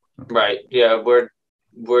 Okay. Right. Yeah,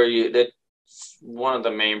 that's one of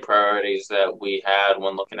the main priorities that we had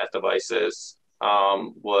when looking at devices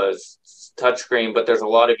was touchscreen. But there's a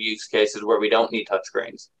lot of use cases where we don't need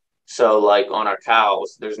touchscreens. So, like on our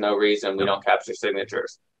cows, there's no reason we don't capture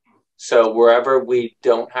signatures. So wherever we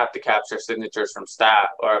don't have to capture signatures from staff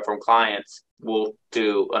or from clients, we'll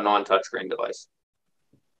do a non-touchscreen device.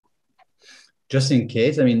 Just in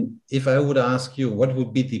case, I mean, if I would ask you what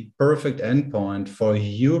would be the perfect endpoint for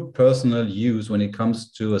your personal use when it comes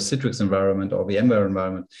to a Citrix environment or VMware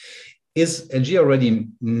environment, is LG already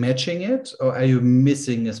matching it, or are you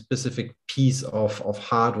missing a specific piece of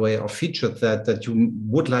hardware or feature that you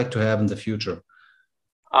would like to have in the future?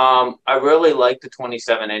 I really like the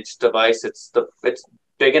 27-inch device. It's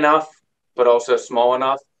big enough, but also small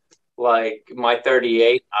enough. Like my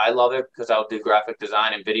 38, I love it because I'll do graphic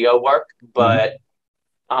design and video work. But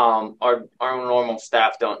our normal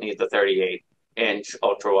staff don't need the 38-inch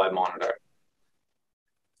ultra-wide monitor.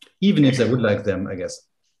 Even if they would like them, I guess.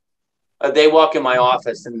 They walk in my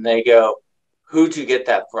office and they go, "Who'd you get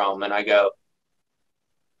that from?" And I go,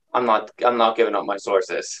 I'm not giving up my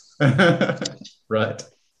sources. Right.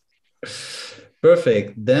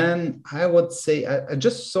 Perfect. Then I would say I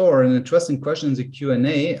just saw an interesting question in the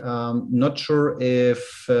Q&A. Not sure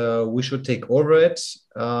if we should take over it,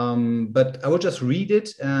 but I will just read it,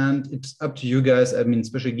 and it's up to you guys. I mean,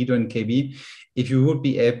 especially Guido and KB, if you would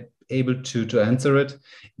be able to answer it.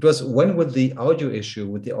 It was, when would the audio issue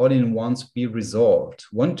with the all-in-ones be resolved?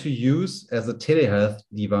 One to use as a telehealth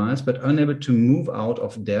device, but unable to move out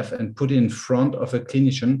of deaf and put in front of a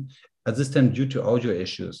clinician, at this time due to audio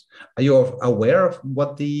issues. Are you aware of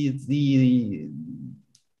what the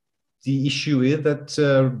issue is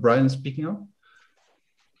that Brian is speaking of?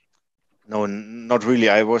 No, not really.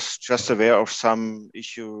 I was just aware of some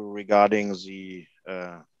issue regarding the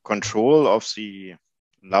control of the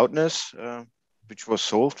loudness, which was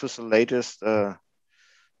solved with the latest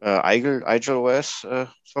IGEL OS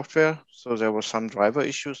software. So there was some driver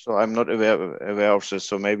issues. So I'm not aware of this.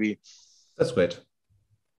 So maybe that's great.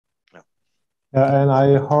 Yeah, and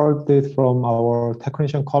I heard it from our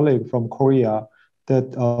technician colleague from Korea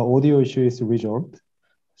that audio issue is resolved.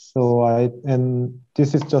 So and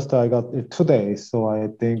this is just I got it today. So I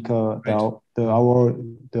think the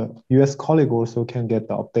US colleague also can get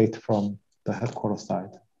the update from the headquarters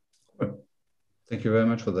side. Thank you very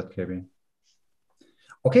much for that, Kevin.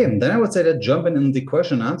 Okay, then I would say that jump in the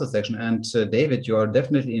question and answer section. And David, you are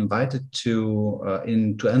definitely invited to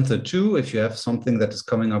answer too if you have something that is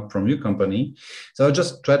coming up from your company. So I'll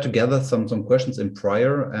just try to gather some questions in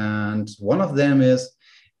prior. And one of them is,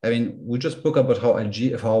 I mean, we just spoke about how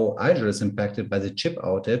IGEL is impacted by the chip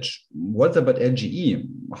outage. What about LGE?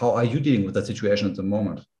 How are you dealing with that situation at the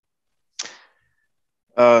moment?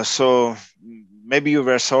 So maybe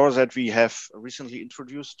you saw that we have recently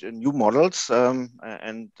introduced new models,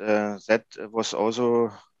 and that was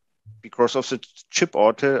also because of the chip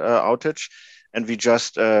outage, and we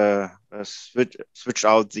just switched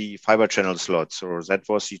out the fiber channel slot. So that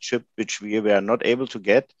was the chip which we were not able to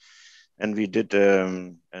get, and we did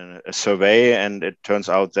a survey, and it turns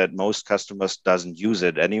out that most customers doesn't use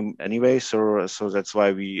it anyway. So that's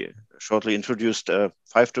why we shortly introduced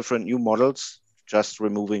 5 different new models, just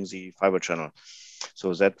removing the fiber channel.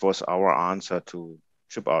 So that was our answer to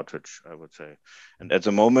chip outage, I would say. And at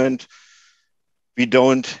the moment, we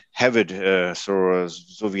don't have it. So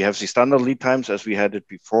we have the standard lead times as we had it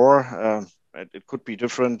before. It could be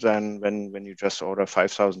different than when you just order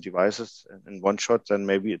 5,000 devices in one shot, then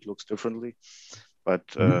maybe it looks differently. But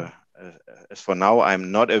as for now,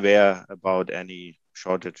 I'm not aware about any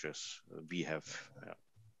shortages we have. Yeah.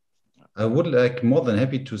 I would like more than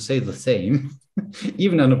happy to say the same,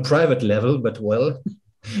 even on a private level, but well,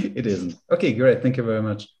 it isn't. Okay, great. Thank you very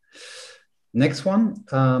much. Next one.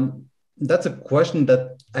 That's a question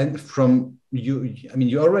that from you, I mean,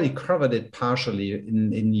 you already covered it partially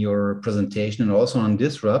in your presentation and also on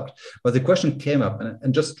Disrupt, but the question came up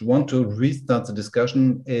and just want to restart the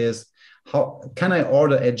discussion is, how can I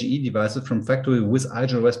order LGE devices from factory with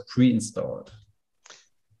IGEL OS pre-installed?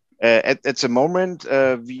 At the moment,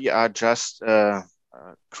 we are just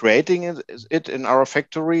creating it in our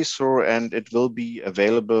factory, and it will be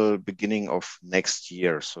available beginning of next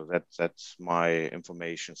year. So that's my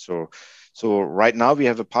information. So right now we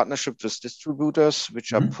have a partnership with distributors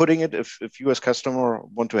which are putting it. If you as customer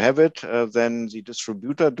want to have it, then the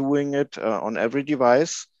distributor doing it on every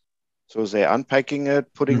device. So they're unpacking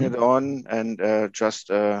it, putting it on, and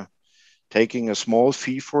just taking a small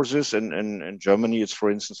fee for this. In Germany, it's, for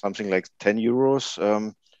instance, something like 10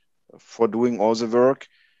 euros for doing all the work.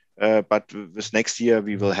 But this next year,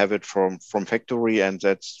 we will have it from factory, and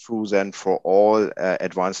that's true then for all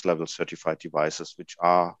advanced level certified devices, which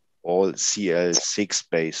are all CL6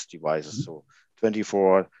 based devices. So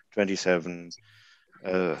 24, 27,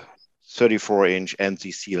 34-inch, and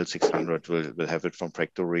the CL600 will have it from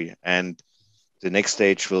factory. And the next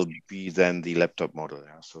stage will be then the laptop model,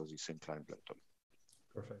 so the thin client laptop.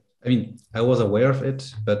 Perfect. I mean, I was aware of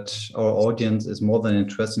it, but our audience is more than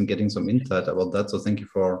interested in getting some insight about that. So thank you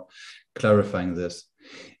for clarifying this.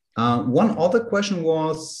 One other question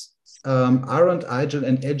was, aren't IGEL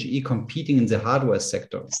and LGE competing in the hardware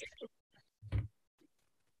sector?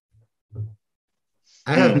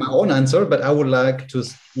 I have my own answer, but I would like to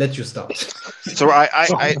let you start. So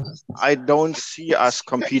I don't see us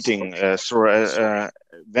competing.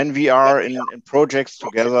 When we are in projects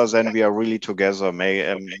together, then we are really together.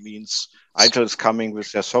 Means IGEL is coming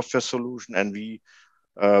with their software solution, and we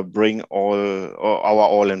bring our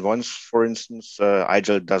all-in-ones. For instance,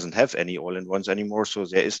 IGEL doesn't have any all-in-ones anymore, so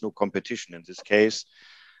there is no competition in this case.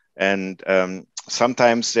 And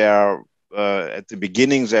sometimes there. At the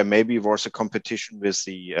beginning, there maybe was a competition with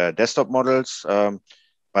the desktop models,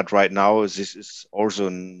 but right now this is also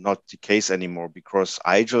not the case anymore, because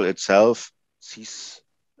IGEL itself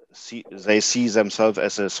they see themselves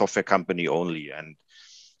as a software company only,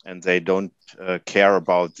 and they don't care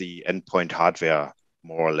about the endpoint hardware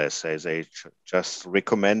more or less. They just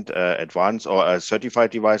recommend advanced or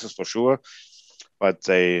certified devices for sure, but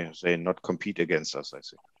they not compete against us, I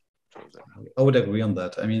think. I would agree on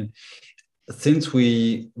that. I mean, since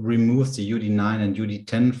we removed the UD9 and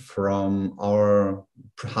UD10 from our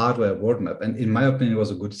hardware roadmap, and in my opinion, it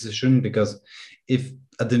was a good decision, because if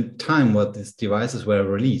at the time when these devices were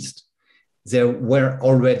released, they were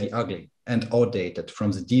already ugly and outdated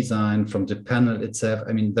from the design, from the panel itself.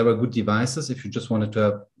 I mean, there were good devices if you just wanted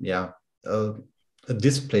to have a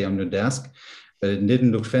display on your desk, but it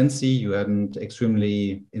didn't look fancy. You had an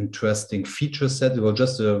extremely interesting feature set. It was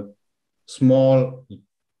just a small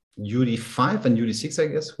UD5 and UD6, I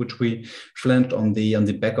guess, which we flanged on the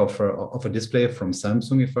back of a display from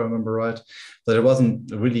Samsung, if I remember right. But it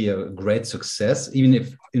wasn't really a great success, even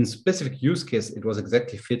if in specific use case it was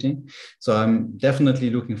exactly fitting. So I'm definitely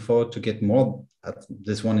looking forward to get more at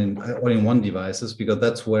this one in all-in-one devices, because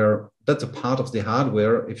that's a part of the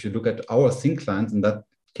hardware. If you look at our thin client, in that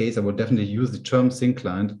case, I would definitely use the term thin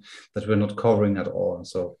client that we're not covering at all.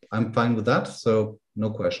 So I'm fine with that. So no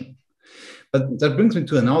question. But that brings me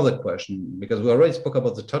to another question, because we already spoke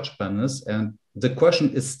about the touch panels, and the question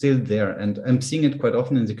is still there. And I'm seeing it quite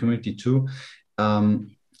often in the community too,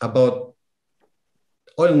 about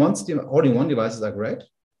all-in-one devices are great,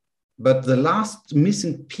 but the last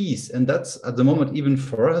missing piece, and that's at the moment, even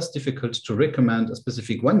for us, difficult to recommend a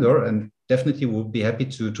specific vendor, and definitely would be happy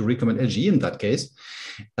to recommend LGE in that case,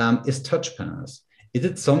 is touch panels. Is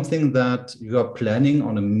it something that you are planning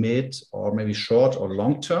on a mid or maybe short or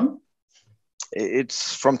long term?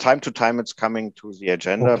 It's from time to time it's coming to the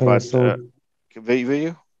agenda, Okay, but so will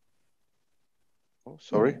you? Oh,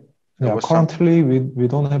 sorry. Yeah, currently we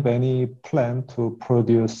don't have any plan to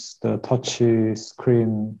produce the touch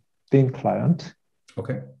screen thin client.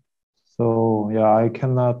 Okay. So yeah, I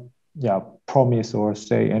cannot promise or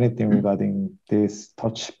say anything regarding this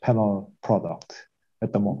touch panel product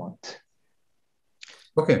at the moment.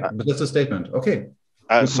 Okay, but that's a statement. Okay.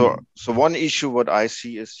 So one issue what I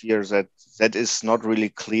see is here that is not really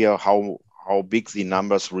clear how big the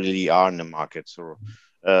numbers really are in the market. So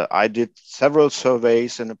I did several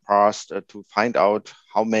surveys in the past to find out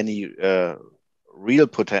how many how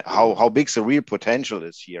big the real potential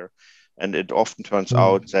is here, and it often turns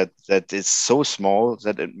out that it's so small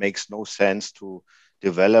that it makes no sense to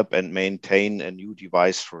develop and maintain a new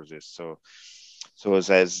device for this. So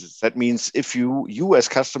that means if you as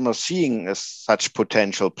customers seeing such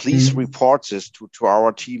potential, please report this to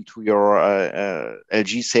our team, to your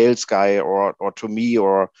LG sales guy, or to me,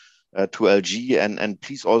 or to LG, and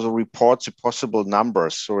please also report the possible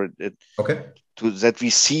numbers, so that we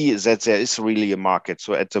see that there is really a market.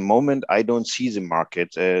 So at the moment, I don't see the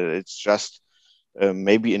market. It's just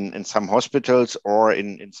maybe in some hospitals or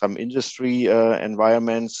in some industry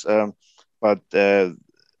environments, but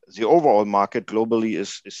the overall market globally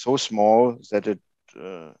is so small that it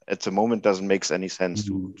at the moment doesn't make any sense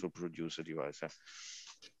to produce a device.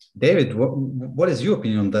 David, what is your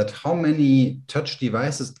opinion on that? How many touch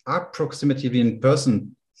devices approximately in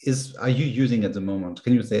person are you using at the moment?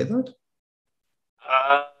 Can you say that?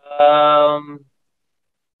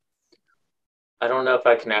 I don't know if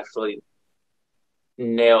I can actually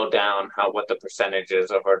nail down what the percentage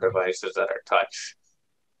is of our devices that are touch.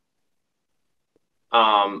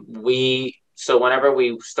 So whenever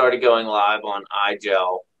we started going live on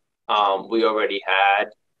IGEL, we already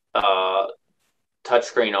had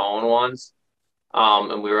touchscreen all-in-ones,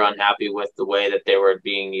 and we were unhappy with the way that they were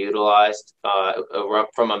being utilized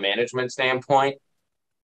from a management standpoint.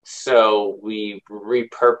 So we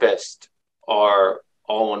repurposed our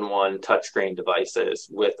all-in-one touchscreen devices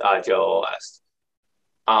with IGEL OS,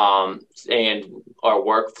 and our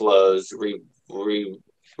workflows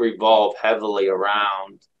revolve heavily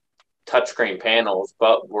around touchscreen panels,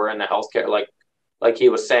 but we're in the healthcare, like he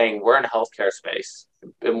was saying, we're in a healthcare space,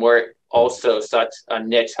 and we're also such a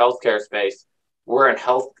niche healthcare space. We're in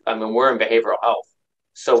behavioral health,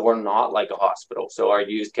 so we're not like a hospital. So our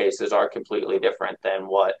use cases are completely different than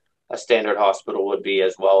what a standard hospital would be,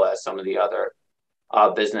 as well as some of the other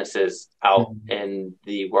businesses out in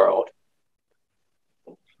the world.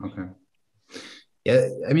 Okay. Yeah,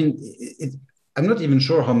 I mean, I'm not even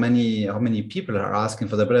sure how many people are asking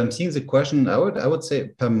for that, but I'm seeing the question. I would say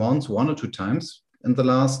per month, 1 or 2 times in the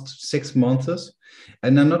last 6 months,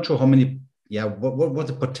 and I'm not sure how many. Yeah, what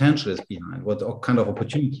the potential is behind, what kind of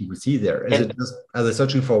opportunity we see there. Is it just, are they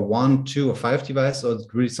searching for 1, 2, or 5 devices, or is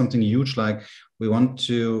it really something huge, like we want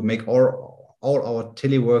to make all our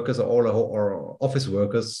teleworkers or all our office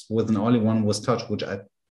workers with an all-in-one with touch, which I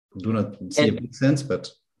do not see a big sense,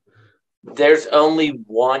 but. There's only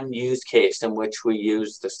one use case in which we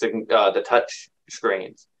use the touch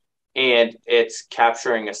screens, and it's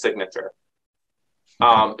capturing a signature.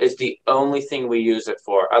 Is the only thing we use it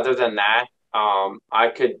for. Other than that, I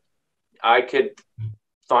could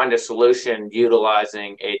find a solution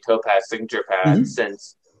utilizing a Topaz signature pad,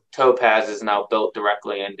 since Topaz is now built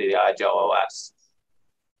directly into the IGEL OS,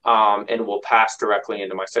 and will pass directly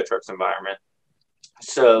into my Citrix environment.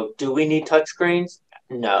 So do we need touchscreens?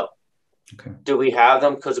 No. Okay. Do we have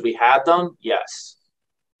them because we had them? Yes.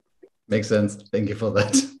 Makes sense. Thank you for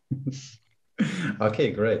that.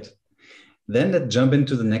 Okay, great. Then let's jump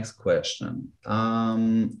into the next question.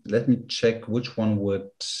 Let me check which one would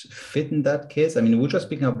fit in that case. I mean, we're just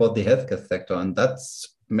speaking about the healthcare sector, and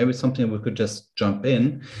that's maybe something we could just jump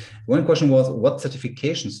in. One question was, what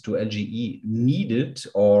certifications do LGE needed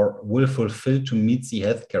or will fulfill to meet the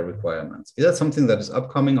healthcare requirements? Is that something that is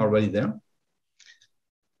upcoming already there?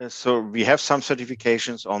 So we have some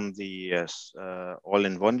certifications on the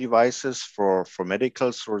all-in-one devices for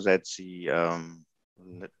medical. So that's the,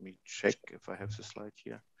 let me check if I have the slide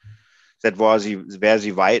here. That was the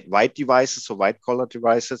white devices, so white collar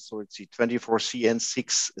devices. So it's the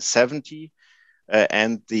 24CN670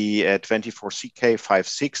 and the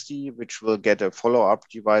 24CK560, which will get a follow-up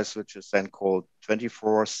device, which is then called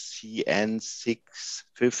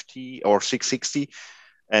 24CN650 or 660.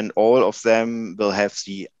 And all of them will have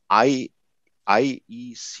the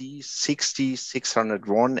IEC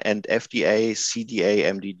 60601 and FDA CDA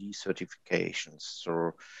MDD certifications.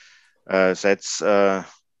 So that's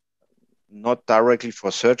not directly for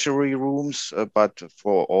surgery rooms, but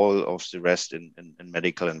for all of the rest in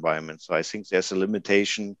medical environments. So I think there's a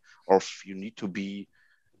limitation of you need to be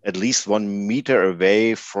at least 1 meter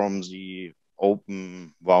away from the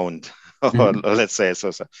open wound, or let's say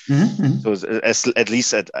so. So at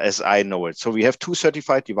least as I know it. So we have 2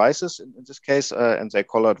 certified devices in this case, and they're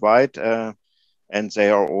colored white, and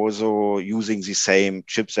they are also using the same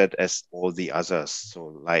chipset as all the others.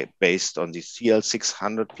 So like based on the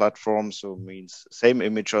CL600 platform, so means same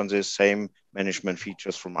image on this, same management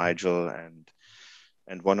features from IGEL,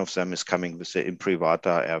 and one of them is coming with the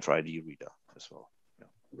Imprivata RFID reader as well. Yeah.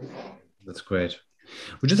 That's great.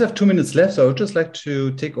 We just have 2 minutes left, so I would just like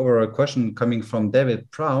to take over a question coming from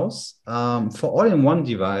David Prowse. For all-in-one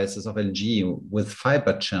devices of LGE with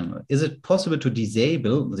fiber channel, is it possible to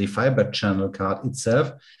disable the fiber channel card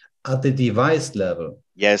itself at the device level?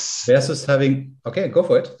 Yes. Versus having, okay, go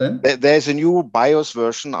for it then. There's a new BIOS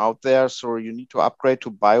version out there, so you need to upgrade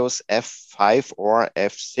to BIOS F5 or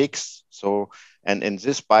F6. So, and in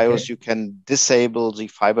this BIOS, you can disable the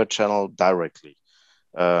fiber channel directly.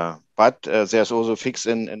 But there's also fix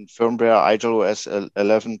in firmware IGEL OS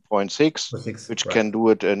 11.6, which can do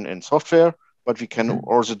it in software, but we can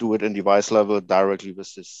also do it in device level directly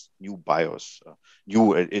with this new BIOS.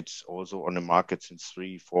 It's also on the market since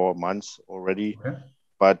 3-4 months already.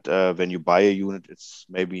 But when you buy a unit, it's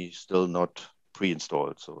maybe still not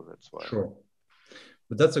pre-installed. So that's why. Sure.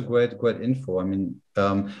 But that's a great info. I mean,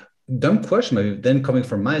 dumb question, maybe then coming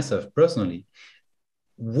from myself personally.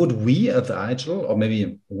 Would we at the IGEL, or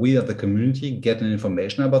maybe we at the community, get an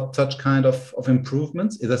information about such kind of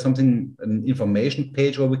improvements? Is there something, an information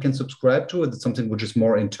page where we can subscribe to? Or is it something which is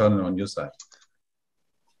more internal on your side?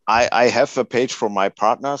 I have a page for my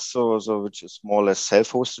partners, so which is more or less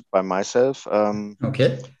self-hosted by myself.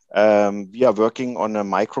 Okay. We are working on a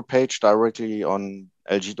micro page directly on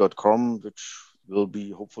lg.com, which will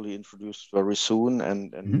be hopefully introduced very soon.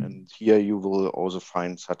 And here you will also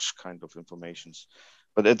find such kind of informations.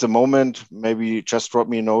 But at the moment, maybe just drop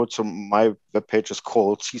me a note. So my webpage is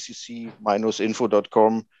called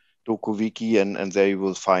ccc-info.com, DokuWiki, and there you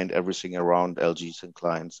will find everything around LGs and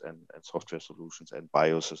clients and software solutions and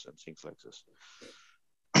BIOSes and things like this.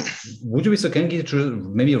 Would you be so kind to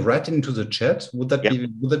maybe write into the chat? Would that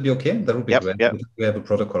be okay? That would be great. Yeah. We have a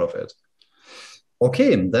protocol of it.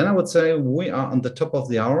 Okay, then I would say we are on the top of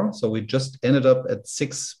the hour. So we just ended up at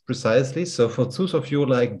 6 precisely. So for those of you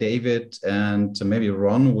like David and maybe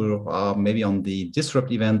Ron, we are maybe on the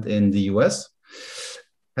Disrupt event in the US.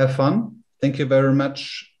 Have fun. Thank you very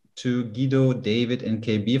much to Guido, David, and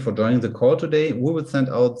KB for joining the call today. We will send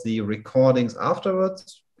out the recordings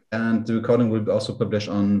afterwards, and the recording will be also published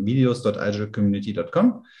on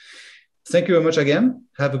videos.igelcommunity.com. Thank you very much again.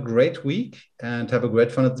 Have a great week and have a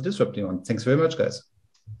great fun at the Disrupt event. Thanks very much, guys.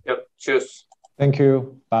 Yep. Cheers. Thank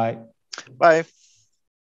you. Bye. Bye.